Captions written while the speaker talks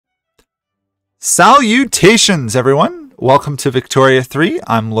Salutations, everyone! Welcome to Victoria 3.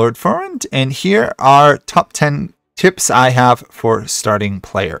 I'm Lord Forend, and here are top 10 tips I have for starting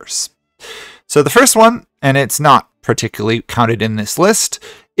players. So the first one, and it's not particularly counted in this list,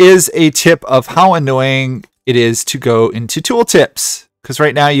 is a tip of how annoying it is to go into tooltips. Because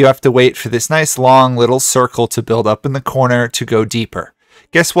right now you have to wait for this nice long little circle to build up in the corner to go deeper.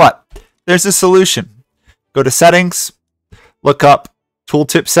 Guess what? There's a solution. Go to settings, look up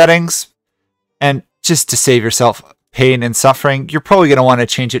tooltip settings, and just to save yourself pain and suffering, you're probably going to want to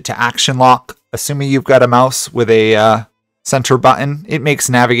change it to action lock. Assuming you've got a mouse with a center button, it makes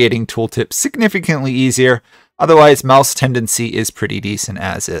navigating tooltips significantly easier. Otherwise, mouse tendency is pretty decent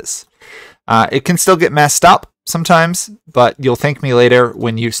as is. It can still get messed up sometimes, but you'll thank me later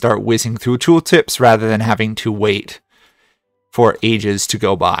when you start whizzing through tooltips rather than having to wait for ages to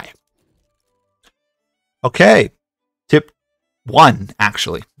go by. Okay, tip 1,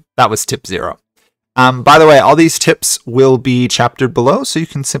 actually. That was tip 0. By the way, all these tips will be chaptered below, so you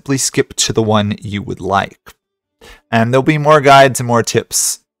can simply skip to the one you would like. And there'll be more guides and more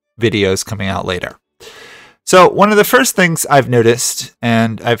tips videos coming out later. So one of the first things I've noticed,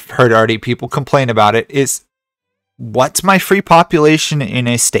 and I've heard already people complain about it, is what's my free population in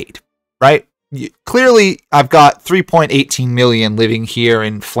a state, right? Clearly, I've got 3.18 million living here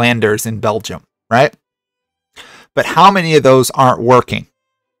in Flanders in Belgium, right? But how many of those aren't working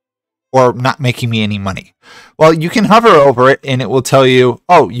or not making me any money? Well, you can hover over it and it will tell you,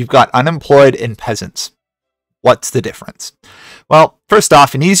 oh, you've got unemployed and peasants. What's the difference? Well, first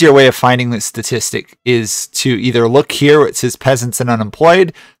off, an easier way of finding this statistic is to either look here where it says peasants and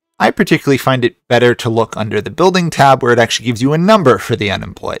unemployed. I particularly find it better to look under the building tab where it actually gives you a number for the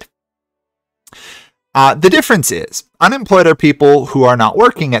unemployed. The difference is unemployed are people who are not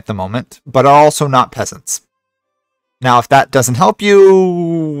working at the moment, but are also not peasants. Now, if that doesn't help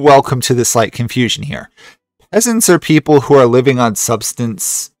you, welcome to the slight confusion here. Peasants are people who are living on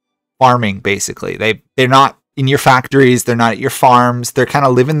subsistence farming, basically. They're not in your factories, they're not at your farms, they're kind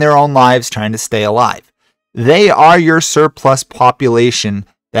of living their own lives trying to stay alive. They are your surplus population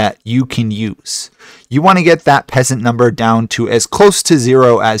that you can use. You want to get that peasant number down to as close to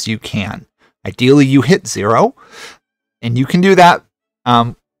 0 as you can. Ideally, you hit 0, and you can do that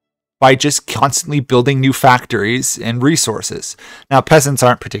by just constantly building new factories and resources. Now, peasants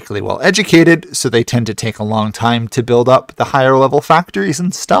aren't particularly well educated, so they tend to take a long time to build up the higher level factories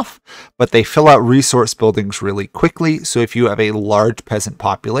and stuff, but they fill out resource buildings really quickly. So if you have a large peasant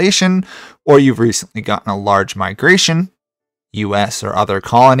population, or you've recently gotten a large migration, US or other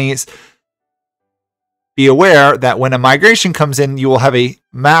colonies, be aware that when a migration comes in, you will have a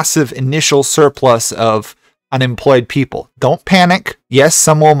massive initial surplus of unemployed people. Don't panic. Yes,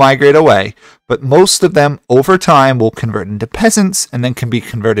 some will migrate away, but most of them over time will convert into peasants and then can be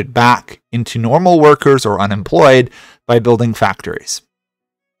converted back into normal workers or unemployed by building factories.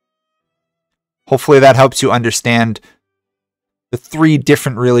 Hopefully that helps you understand the 3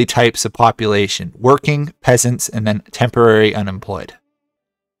 different really types of population: working, peasants, and then temporary unemployed.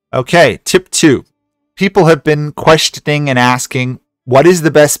 Okay, tip 2. People have been questioning and asking, what is the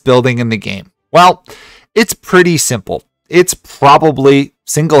best building in the game? Well, it's pretty simple. It's probably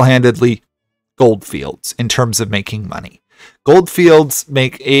single-handedly goldfields in terms of making money. Goldfields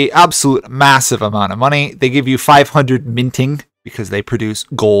make an absolute massive amount of money. They give you 500 minting because they produce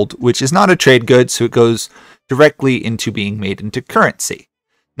gold, which is not a trade good, so it goes directly into being made into currency.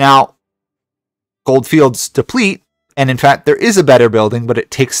 Now, goldfields deplete, and in fact, there is a better building, but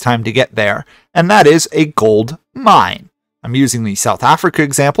it takes time to get there, and that is a gold mine. I'm using the South Africa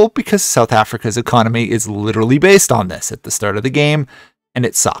example because South Africa's economy is literally based on this at the start of the game, and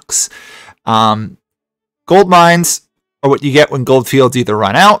it sucks. Gold mines are what you get when gold fields either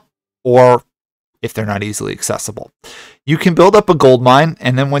run out or if they're not easily accessible. You can build up a gold mine,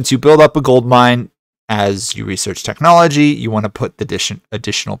 and then once you build up a gold mine, as you research technology, you want to put the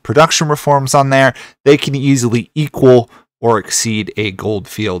additional production reforms on there. They can easily equal or exceed a gold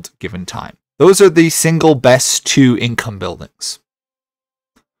field given time. Those are the single best 2 income buildings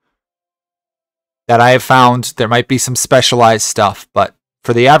that I have found. There might be some specialized stuff, but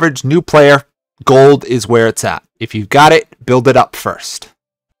for the average new player, gold is where it's at. If you've got it, build it up first.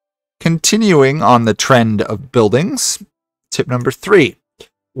 Continuing on the trend of buildings, tip number 3.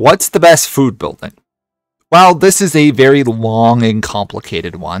 What's the best food building? Well, this is a very long and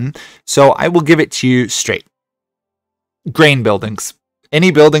complicated one, so I will give it to you straight. Grain buildings. Any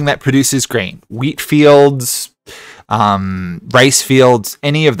building that produces grain, wheat fields, rice fields,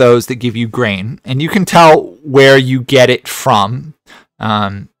 any of those that give you grain. And you can tell where you get it from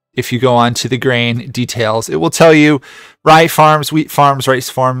if you go on to the grain details, it will tell you rye farms, wheat farms, rice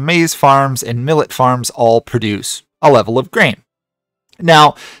farms, maize farms, and millet farms all produce a level of grain.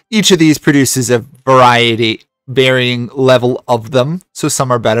 Now, each of these produces a varying level of them, so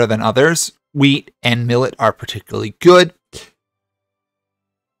some are better than others. Wheat and millet are particularly good.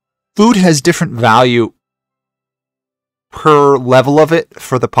 Food has different value per level of it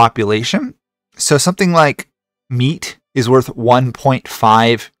for the population. So something like meat is worth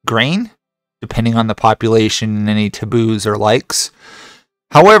 1.5 grain, depending on the population and any taboos or likes.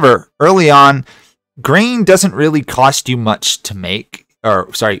 However, early on, grain doesn't really cost you much to make,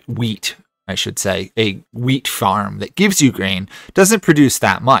 wheat, I should say. A wheat farm that gives you grain doesn't produce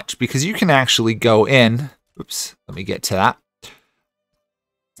that much because you can actually go in, let me get to that.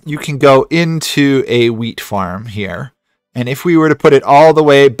 You can go into a wheat farm here, and if we were to put it all the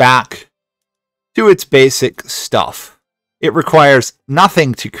way back to its basic stuff, it requires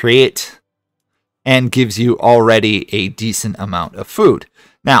nothing to create and gives you already a decent amount of food.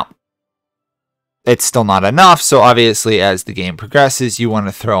 Now, it's still not enough, so obviously as the game progresses, you want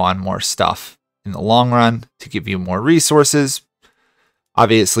to throw on more stuff in the long run to give you more resources.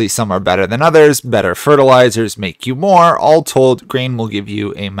 Obviously, some are better than others. Better fertilizers make you more. All told, grain will give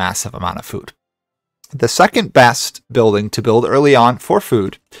you a massive amount of food. The second best building to build early on for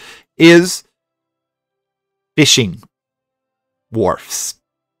food is fishing wharfs.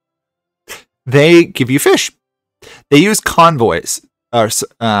 They give you fish. They use convoys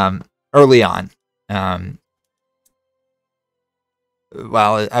early on. Right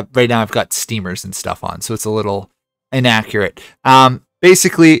now I've got steamers and stuff on, so it's a little inaccurate.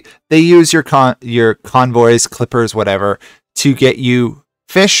 Basically, they use your convoys, clippers, whatever, to get you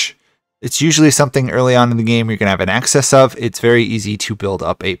fish. It's usually something early on in the game you're going to have an excess of. It's very easy to build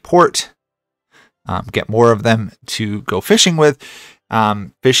up a port, get more of them to go fishing with.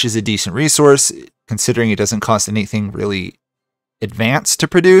 Fish is a decent resource, considering it doesn't cost anything really advanced to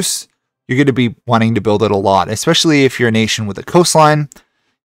produce. You're going to be wanting to build it a lot, especially if you're a nation with a coastline.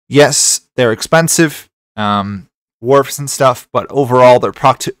 Yes, they're expensive. Wharfs and stuff, but overall their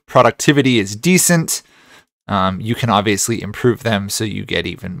productivity is decent. You can obviously improve them so you get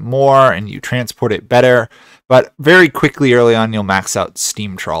even more and you transport it better, but very quickly early on you'll max out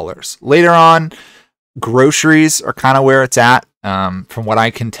steam trawlers. Later on, groceries are kind of where it's at. From what I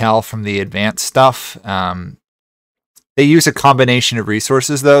can tell from the advanced stuff, they use a combination of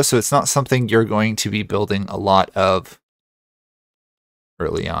resources though, so it's not something you're going to be building a lot of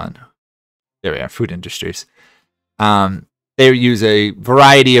early on. There we are, food industries. They use a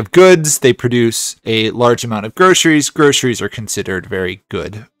variety of goods. They produce a large amount of groceries. Groceries are considered very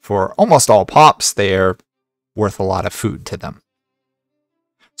good for almost all pops. They are worth a lot of food to them.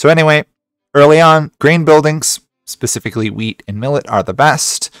 So anyway, early on, grain buildings, specifically wheat and millet, are the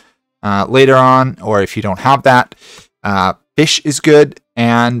best. Later on, or if you don't have that, fish is good,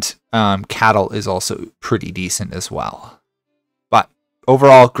 and cattle is also pretty decent as well.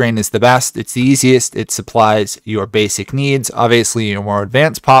 Overall, grain is the best. It's the easiest. It supplies your basic needs. Obviously, your more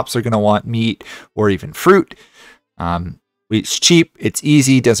advanced pops are going to want meat or even fruit. Wheat's cheap. It's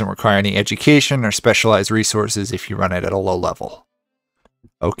easy. Doesn't require any education or specialized resources if you run it at a low level.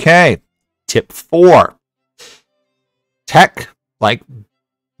 Okay, tip 4. Tech, like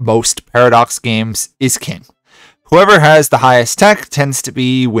most Paradox games, is king. Whoever has the highest tech tends to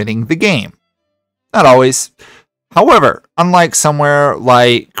be winning the game. Not always. However, unlike somewhere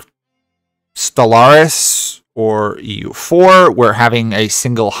like Stellaris or EU4, where having a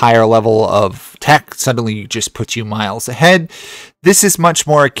single higher level of tech suddenly just puts you miles ahead, this is much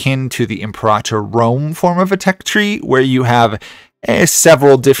more akin to the Imperator Rome form of a tech tree, where you have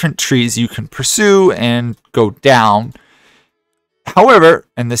several different trees you can pursue and go down. However,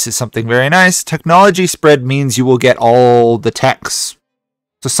 and this is something very nice, technology spread means you will get all the techs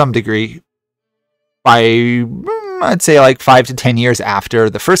to some degree by, I'd say, like 5 to 10 years after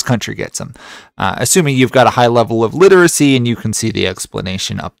the first country gets them, assuming you've got a high level of literacy, and you can see the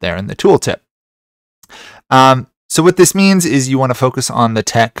explanation up there in the tooltip. So what this means is you want to focus on the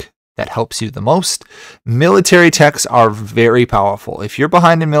tech that helps you the most. Military techs are very powerful. If you're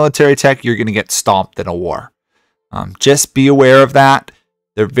behind in military tech, you're going to get stomped in a war. Just be aware of that.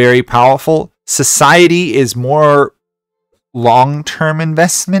 They're very powerful. Society is more long-term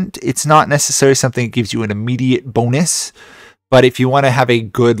investment. It's not necessarily something that gives you an immediate bonus, but if you want to have a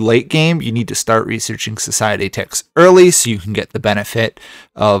good late game, you need to start researching society techs early so you can get the benefit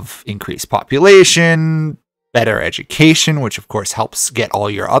of increased population, better education, which of course helps get all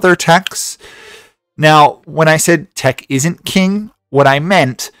your other techs. Now, when I said tech isn't king, what I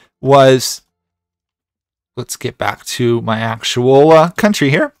meant was let's get back to my actual country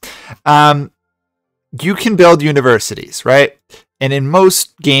here. You can build universities, right? And in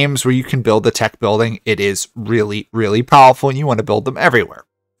most games where you can build a tech building, it is really, really powerful and you want to build them everywhere.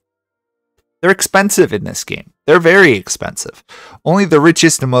 They're expensive in this game. They're very expensive. Only the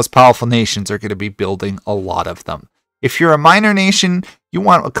richest and most powerful nations are going to be building a lot of them. If you're a minor nation, you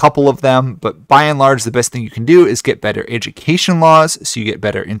want a couple of them, but by and large, the best thing you can do is get better education laws so you get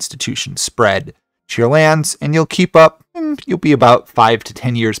better institution spread to your lands, and you'll keep up. You'll be about 5 to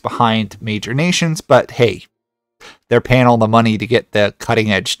 10 years behind major nations, but hey, they're paying all the money to get the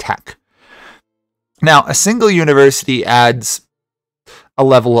cutting edge tech. Now, a single university adds a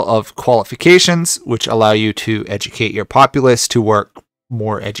level of qualifications, which allow you to educate your populace to work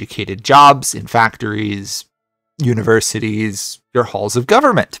more educated jobs in factories, universities, your halls of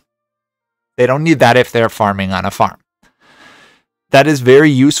government. They don't need that if they're farming on a farm. That is very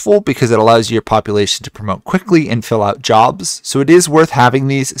useful because it allows your population to promote quickly and fill out jobs. So it is worth having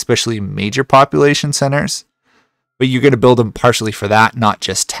these, especially major population centers. But you're going to build them partially for that, not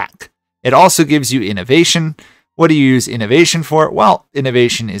just tech. It also gives you innovation. What do you use innovation for? Well,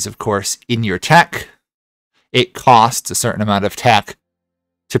 innovation is, of course, in your tech. It costs a certain amount of tech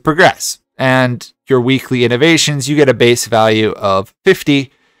to progress. And your weekly innovations, you get a base value of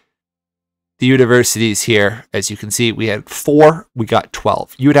 50. The universities here, as you can see, we had 4, we got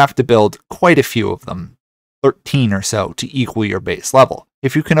 12. You would have to build quite a few of them, 13 or so, to equal your base level.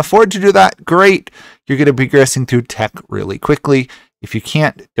 If you can afford to do that, great. You're going to be progressing through tech really quickly. If you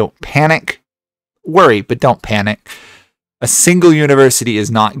can't, don't panic. Worry, but don't panic. A single university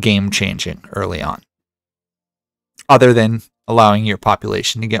is not game-changing early on, other than allowing your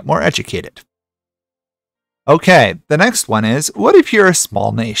population to get more educated. Okay, the next one is, what if you're a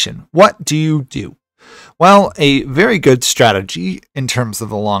small nation? What do you do? Well, a very good strategy in terms of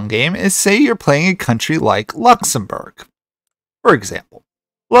the long game is, say you're playing a country like Luxembourg. For example,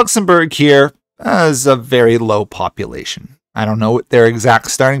 Luxembourg here has a very low population. I don't know what their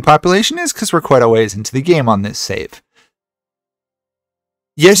exact starting population is because we're quite a ways into the game on this save.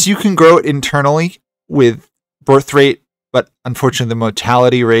 Yes, you can grow it internally with birth rate, but unfortunately the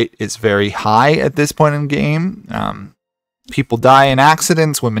mortality rate is very high at this point in the game. People die in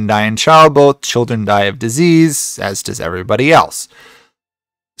accidents, women die in childbirth, children die of disease, as does everybody else.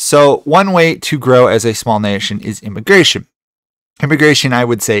 So one way to grow as a small nation is immigration. Immigration, I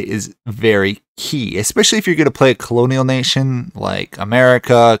would say, is very key, especially if you're going to play a colonial nation like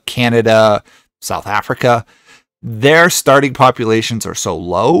America, Canada, South Africa. Their starting populations are so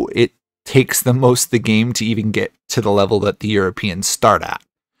low, it takes them most of the game to even get to the level that the Europeans start at.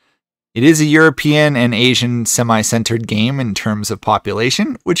 It is a European and Asian semi-centered game in terms of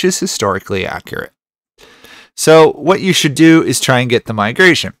population, which is historically accurate. So what you should do is try and get the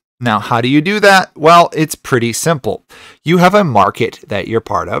migration. Now, how do you do that? Well, it's pretty simple. You have a market that you're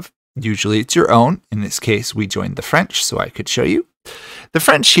part of. Usually it's your own. In this case, we joined the French, so I could show you. The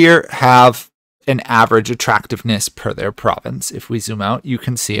French here have an average attractiveness per their province. If we zoom out, you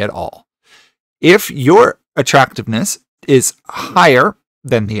can see it all. If your attractiveness is higher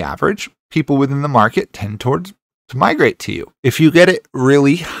than the average, people within the market tend to migrate to you. If you get it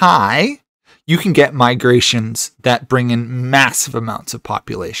really high, you can get migrations that bring in massive amounts of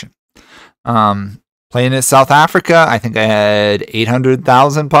population. Playing in South Africa, I think I had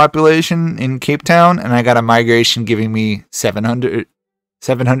 800,000 population in Cape Town, and I got a migration giving me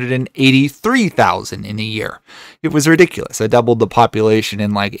 783,000 in a year. It was ridiculous. I doubled the population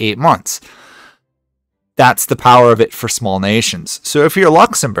in like 8 months. That's the power of it for small nations. So if you're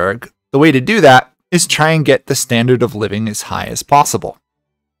Luxembourg, the way to do that is try and get the standard of living as high as possible,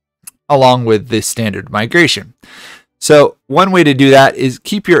 along with the standard migration. So one way to do that is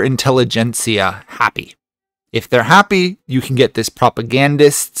keep your intelligentsia happy. If they're happy, you can get this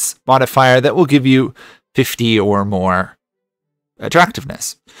propagandists modifier that will give you 50 or more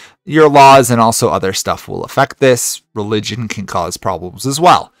attractiveness. Your laws and also other stuff will affect this. Religion can cause problems as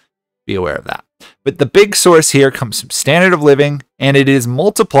well. Be aware of that. But the big source here comes from standard of living, and it is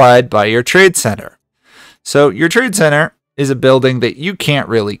multiplied by your trade center. So your trade center is a building that you can't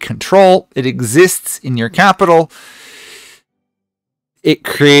really control. It exists in your capital. It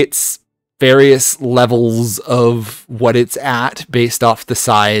creates various levels of what it's at based off the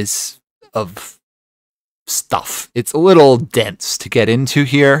size of stuff. It's a little dense to get into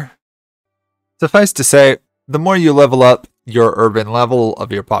here. Suffice to say, the more you level up your urban level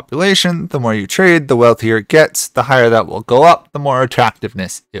of your population, the more you trade, the wealthier it gets, the higher that will go up, the more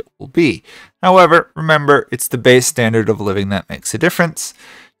attractiveness it will be. However, remember, it's the base standard of living that makes a difference.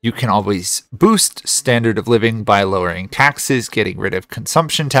 You can always boost standard of living by lowering taxes, getting rid of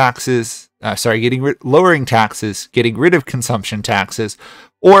consumption taxes, lowering taxes, getting rid of consumption taxes,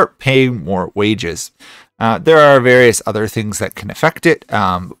 or paying more wages. There are various other things that can affect it.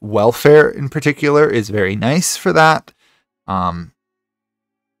 Welfare in particular is very nice for that.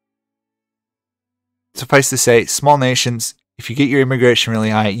 Suffice to say, small nations, if you get your immigration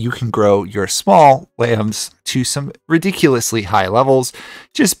really high, you can grow your small lands to some ridiculously high levels.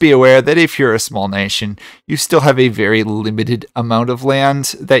 Just be aware that if you're a small nation, you still have a very limited amount of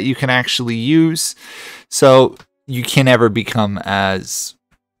land that you can actually use. So you can never become as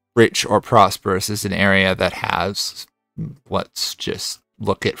rich or prosperous as an area that has, let's just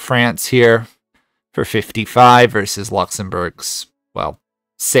look at France here for 55 versus Luxembourg's, well,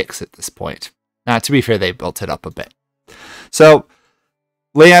 6 at this point. Now, to be fair, they built it up a bit. So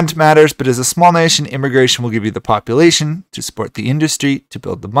land matters, but as a small nation, immigration will give you the population to support the industry, to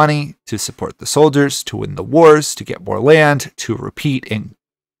build the money, to support the soldiers, to win the wars, to get more land, to repeat and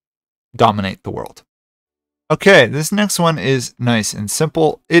dominate the world. Okay, this next one is nice and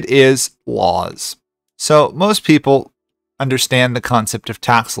simple. It is laws. So most people understand the concept of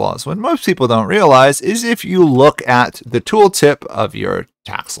tax laws. What most people don't realize is if you look at the tooltip of your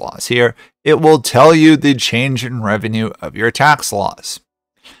tax laws here, it will tell you the change in revenue of your tax laws.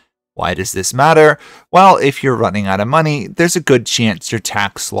 Why does this matter? Well, if you're running out of money, there's a good chance your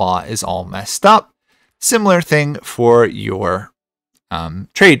tax law is all messed up. Similar thing for your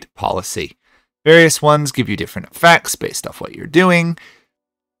trade policy. Various ones give you different effects based off what you're doing.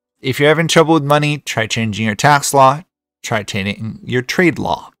 If you're having trouble with money, try changing your tax law. Try changing your trade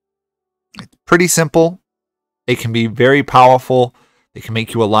law. It's pretty simple. It can be very powerful. It can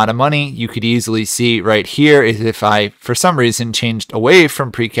make you a lot of money. You could easily see right here is if I, for some reason, changed away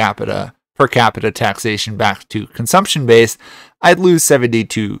from per capita taxation back to consumption-based, I'd lose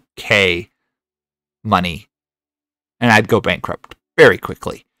 72K money and I'd go bankrupt very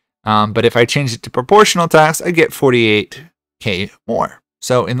quickly. But if I change it to proportional tax, I get 48K more.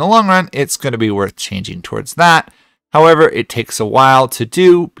 So in the long run, it's going to be worth changing towards that. However, it takes a while to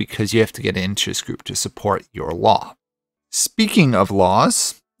do because you have to get an interest group to support your law. Speaking of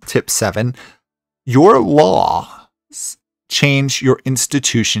laws, tip 7, your laws change your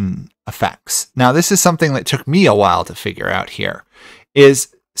institution effects. Now, this is something that took me a while to figure out here.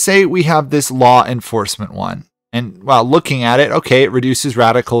 Is say we have this law enforcement one. And while looking at it, okay, it reduces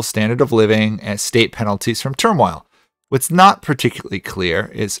radical standard of living and state penalties from turmoil. What's not particularly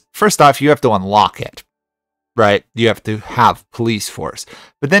clear is, first off, you have to unlock it. Right? You have to have police force.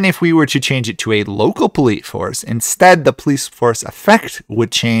 But then if we were to change it to a local police force, instead the police force effect would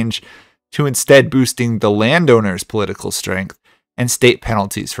change to instead boosting the landowner's political strength and state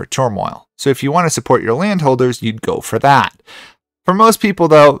penalties for turmoil. So if you want to support your landholders, you'd go for that. For most people,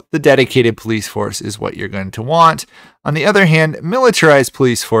 though, the dedicated police force is what you're going to want. On the other hand, militarized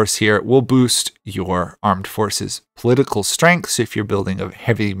police force here will boost your armed forces' political strength. So if you're building a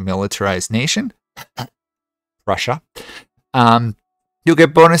heavy militarized nation, Russia, you'll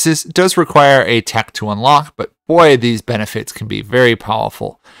get bonuses. It does require a tech to unlock, but boy, these benefits can be very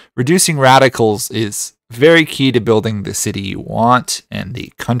powerful. Reducing radicals is very key to building the city you want and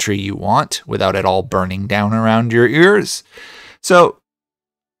the country you want without it all burning down around your ears. So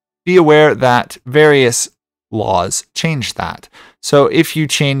be aware that various laws change that. So if you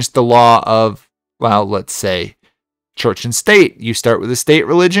change the law of, well, let's say, church and state, you start with a state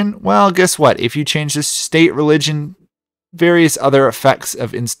religion. Well, guess what? If you change the state religion, various other effects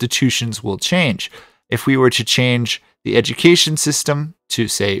of institutions will change. If we were to change the education system to,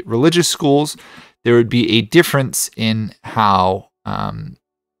 say, religious schools, there would be a difference in how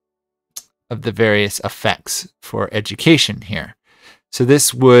of the various effects for education here. So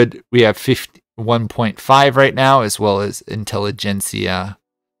this would, we have 1.5 right now, as well as intelligentsia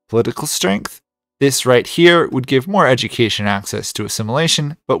political strength. This right here would give more education access to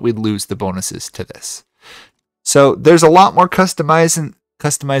assimilation, but we'd lose the bonuses to this. So there's a lot more customization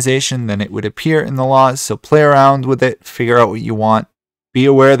than it would appear in the laws. So play around with it, figure out what you want. Be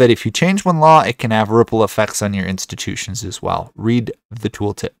aware that if you change one law, it can have ripple effects on your institutions as well. Read the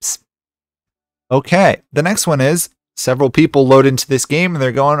tooltips. Okay, the next one is several people load into this game and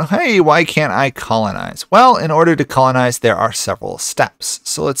they're going, hey, why can't I colonize? Well, in order to colonize, there are several steps.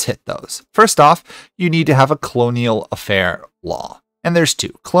 So let's hit those. First off, you need to have a colonial affair law. And there's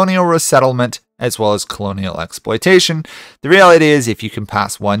two, colonial resettlement as well as colonial exploitation. The reality is if you can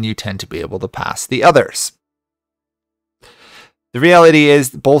pass one, you tend to be able to pass the others. The reality is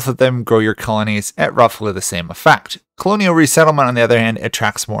both of them grow your colonies at roughly the same effect. Colonial resettlement, on the other hand,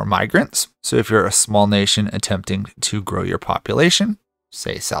 attracts more migrants. So if you're a small nation attempting to grow your population,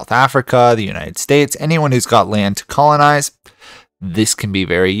 say South Africa, the United States, anyone who's got land to colonize, this can be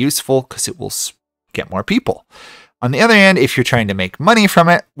very useful because it will get more people. On the other hand, if you're trying to make money from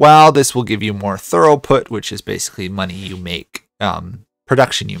it, well, this will give you more throughput, which is basically money you make,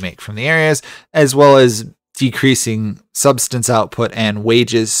 production you make from the areas, as well as decreasing substance output and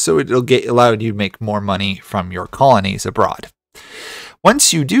wages, so it'll allow you to make more money from your colonies abroad.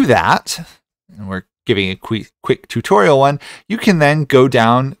 Once you do that, and we're giving a quick tutorial one, you can then go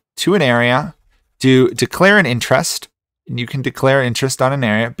down to an area, declare an interest, and you can declare interest on an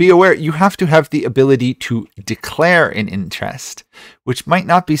area. Be aware, you have to have the ability to declare an interest, which might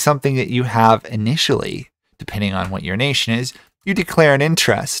not be something that you have initially, depending on what your nation is. You declare an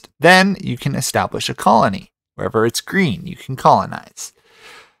interest, then you can establish a colony. Wherever it's green, you can colonize.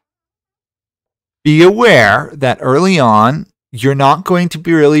 Be aware that early on, you're not going to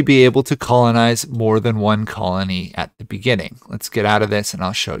really be able to colonize more than one colony at the beginning. Let's get out of this and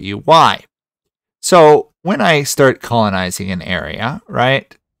I'll show you why. So when I start colonizing an area,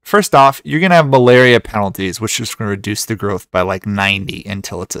 right, first off, you're going to have malaria penalties, which is going to reduce the growth by like 90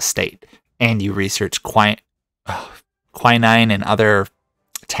 until it's a state. And you research quinine and other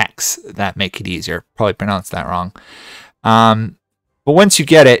texts that make it easier. Probably pronounced that wrong. But once you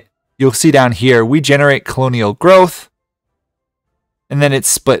get it, you'll see down here, we generate colonial growth, and then it's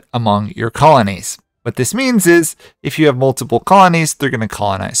split among your colonies. What this means is if you have multiple colonies, they're going to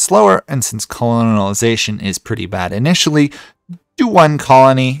colonize slower. And since colonization is pretty bad initially, do one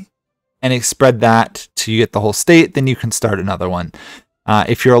colony and spread that till you get the whole state. Then you can start another one.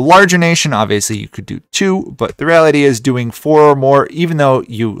 If you're a larger nation, obviously you could do 2, but the reality is doing 4 or more, even though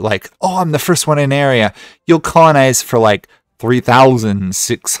you like, oh, I'm the first one in an area, you'll colonize for like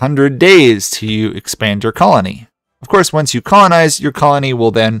 3,600 days till you expand your colony. Of course, once you colonize, your colony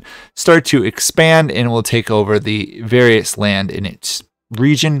will then start to expand and will take over the various land in its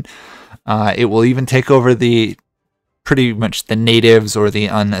region. It will even take over pretty much the natives or the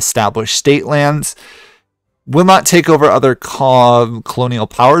unestablished state lands. Will not take over other colonial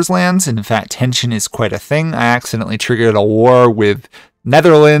powers' lands. In fact, tension is quite a thing. I accidentally triggered a war with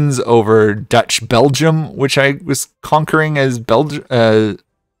Netherlands over Dutch Belgium, which I was conquering as the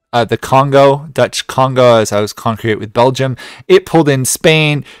Congo, Dutch Congo, as I was conquering it with Belgium. It pulled in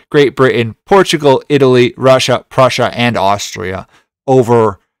Spain, Great Britain, Portugal, Italy, Russia, Prussia, and Austria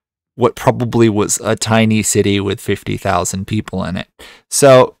over what probably was a tiny city with 50,000 people in it.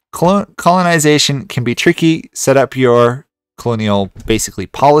 So colonization can be tricky. Set up your colonial, basically,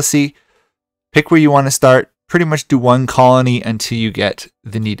 policy. Pick where you want to start. Pretty much do one colony until you get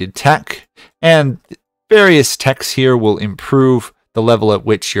the needed tech. And various techs here will improve the level at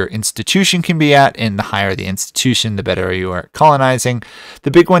which your institution can be at. And the higher the institution, the better you are at colonizing.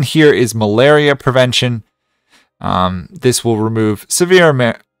 The big one here is malaria prevention. This will remove severe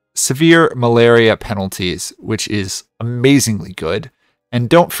malaria penalties, which is amazingly good. And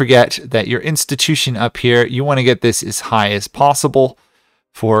don't forget that your institution up here, you want to get this as high as possible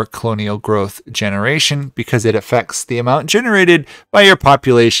for colonial growth generation because it affects the amount generated by your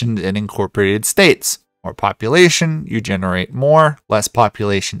population in incorporated states. More population, you generate more. Less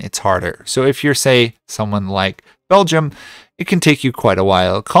population, it's harder. So if you're, say, someone like Belgium, it can take you quite a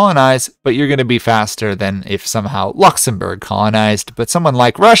while to colonize, but you're going to be faster than if somehow Luxembourg colonized. But someone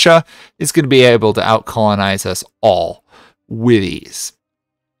like Russia is going to be able to out-colonize us all with ease.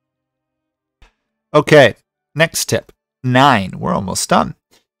 Okay, next tip, 9. We're almost done.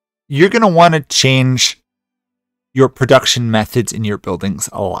 You're going to want to change your production methods in your buildings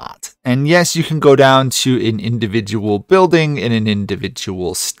a lot. And yes, you can go down to an individual building in an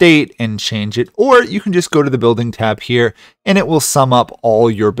individual state and change it, or you can just go to the building tab here and it will sum up all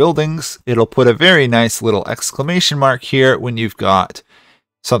your buildings. It'll put a very nice little exclamation mark here when you've got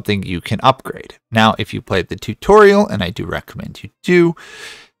something you can upgrade. Now, if you played the tutorial, and I do recommend you do,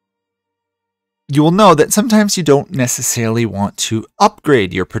 you will know that sometimes you don't necessarily want to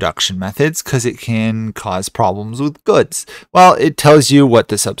upgrade your production methods because it can cause problems with goods. Well, it tells you what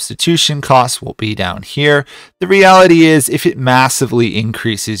the substitution costs will be down here. The reality is if it massively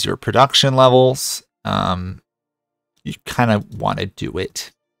increases your production levels, you kind of want to do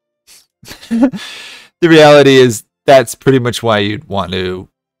it. The reality is that's pretty much why you'd want to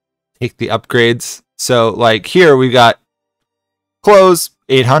take the upgrades. So like here we got clothes,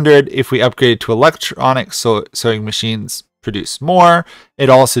 800. If we upgrade to electronic sewing machines, produce more. It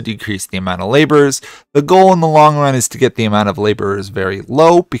also decreased the amount of laborers. The goal in the long run is to get the amount of laborers very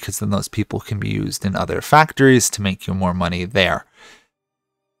low because then those people can be used in other factories to make you more money there.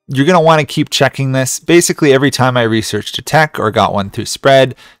 You're going to want to keep checking this. Basically, every time I researched a tech or got one through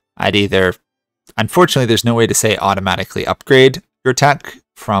spread, I'd either, unfortunately, there's no way to say automatically upgrade. your tech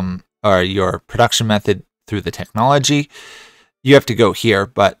from, or your production method through the technology, you have to go here,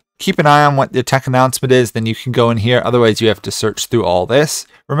 but keep an eye on what the tech announcement is, then you can go in here. Otherwise, you have to search through all this.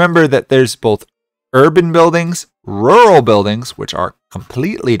 Remember that there's both urban buildings, rural buildings, which are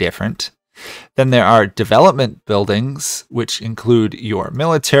completely different. Then there are development buildings, which include your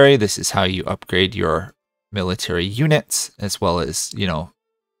military. This is how you upgrade your military units, as well as, you know,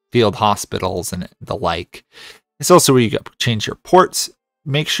 field hospitals and the like. It's also where you change your ports.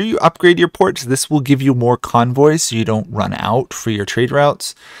 Make sure you upgrade your ports. This will give you more convoys so you don't run out for your trade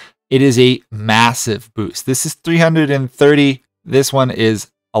routes. It is a massive boost. This is 330. This one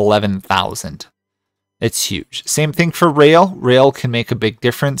is 11,000. It's huge. Same thing for rail. Rail can make a big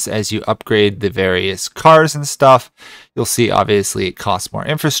difference as you upgrade the various cars and stuff. You'll see, obviously, it costs more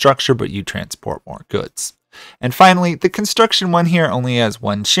infrastructure, but you transport more goods. And finally, the construction one here only has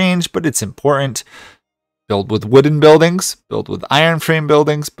one change, but it's important. Build with wooden buildings, build with iron frame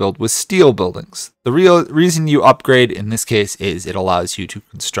buildings, build with steel buildings. The real reason you upgrade in this case is it allows you to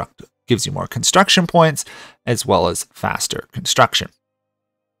construct, gives you more construction points, as well as faster construction.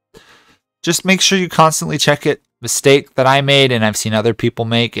 Just make sure you constantly check it. Mistake that I made and I've seen other people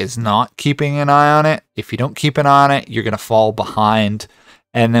make is not keeping an eye on it. If you don't keep an eye on it, you're going to fall behind.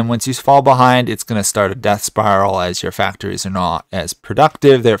 And then once you fall behind, it's going to start a death spiral as your factories are not as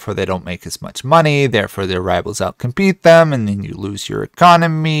productive. Therefore, they don't make as much money. Therefore, their rivals outcompete them. And then you lose your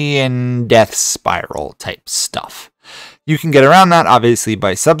economy and death spiral type stuff. You can get around that, obviously,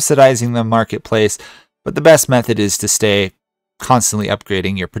 by subsidizing the marketplace. But the best method is to stay constantly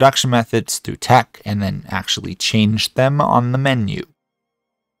upgrading your production methods through tech and then actually change them on the menu.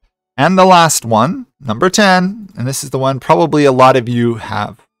 And the last one, number 10, and this is the one probably a lot of you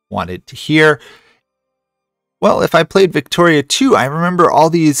have wanted to hear. Well, if I played Victoria 2, I remember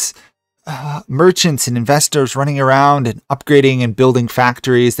all these merchants and investors running around and upgrading and building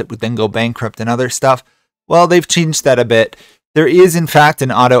factories that would then go bankrupt and other stuff. Well, they've changed that a bit. There is, in fact, an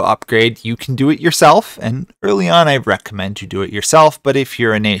auto upgrade. You can do it yourself, and early on I recommend you do it yourself, but if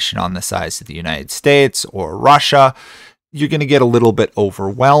you're a nation on the size of the United States or Russia, you're going to get a little bit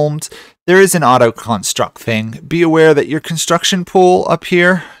overwhelmed. There is an auto construct thing. Be aware that your construction pool up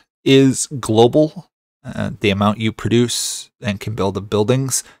here is global. The amount you produce and can build of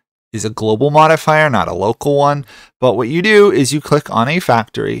buildings is a global modifier, not a local one. But what you do is you click on a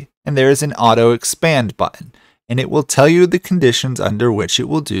factory, and there is an auto expand button. And it will tell you the conditions under which it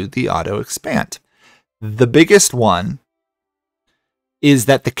will do the auto expand. The biggest one is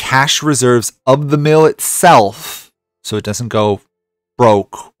that the cash reserves of the mill itself, so it doesn't go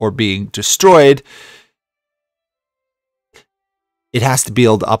broke or being destroyed, it has to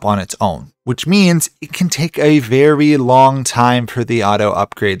build up on its own, which means it can take a very long time for the auto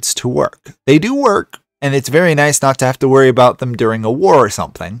upgrades to work. They do work, and it's very nice not to have to worry about them during a war or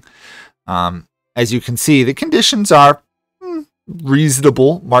something. As you can see, the conditions are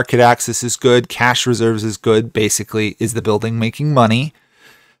reasonable. Market access is good. Cash reserves is good. Basically, is the building making money?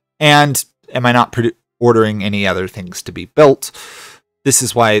 And am I not ordering any other things to be built? This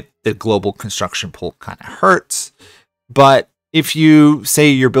is why the global construction pool kind of hurts. But if you say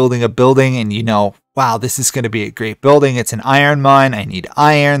you're building a building and you know, wow, this is going to be a great building. It's an iron mine. I need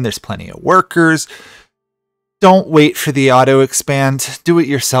iron. There's plenty of workers. Don't wait for the auto expand. Do it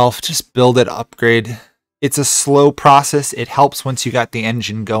yourself. Just build it, upgrade. It's a slow process. It helps once you got the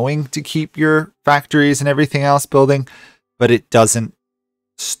engine going to keep your factories and everything else building, but it doesn't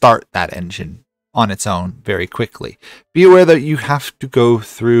start that engine on its own very quickly. Be aware that you have to go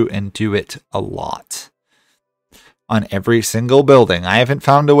through and do it a lot on every single building. I haven't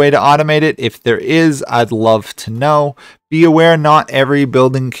found a way to automate it. If there is, I'd love to know. Be aware not every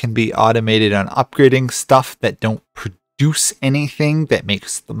building can be automated on upgrading stuff that don't produce anything that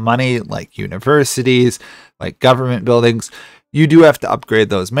makes the money, like universities, like government buildings. You do have to upgrade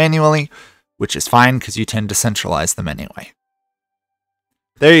those manually, which is fine because you tend to centralize them anyway.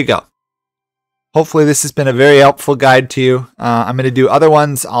 There you go. Hopefully this has been a very helpful guide to you. I'm going to do other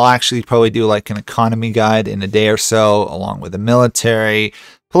ones. I'll actually probably do like an economy guide in a day or so, along with the military,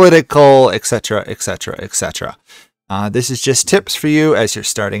 political, etc., etc., etc. This is just tips for you as you're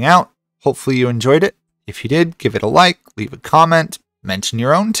starting out. Hopefully you enjoyed it. If you did, give it a like, leave a comment, mention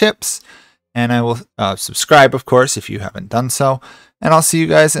your own tips, and I will subscribe, of course, if you haven't done so. And I'll see you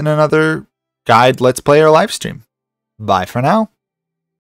guys in another guide, Let's Play, or live stream. Bye for now.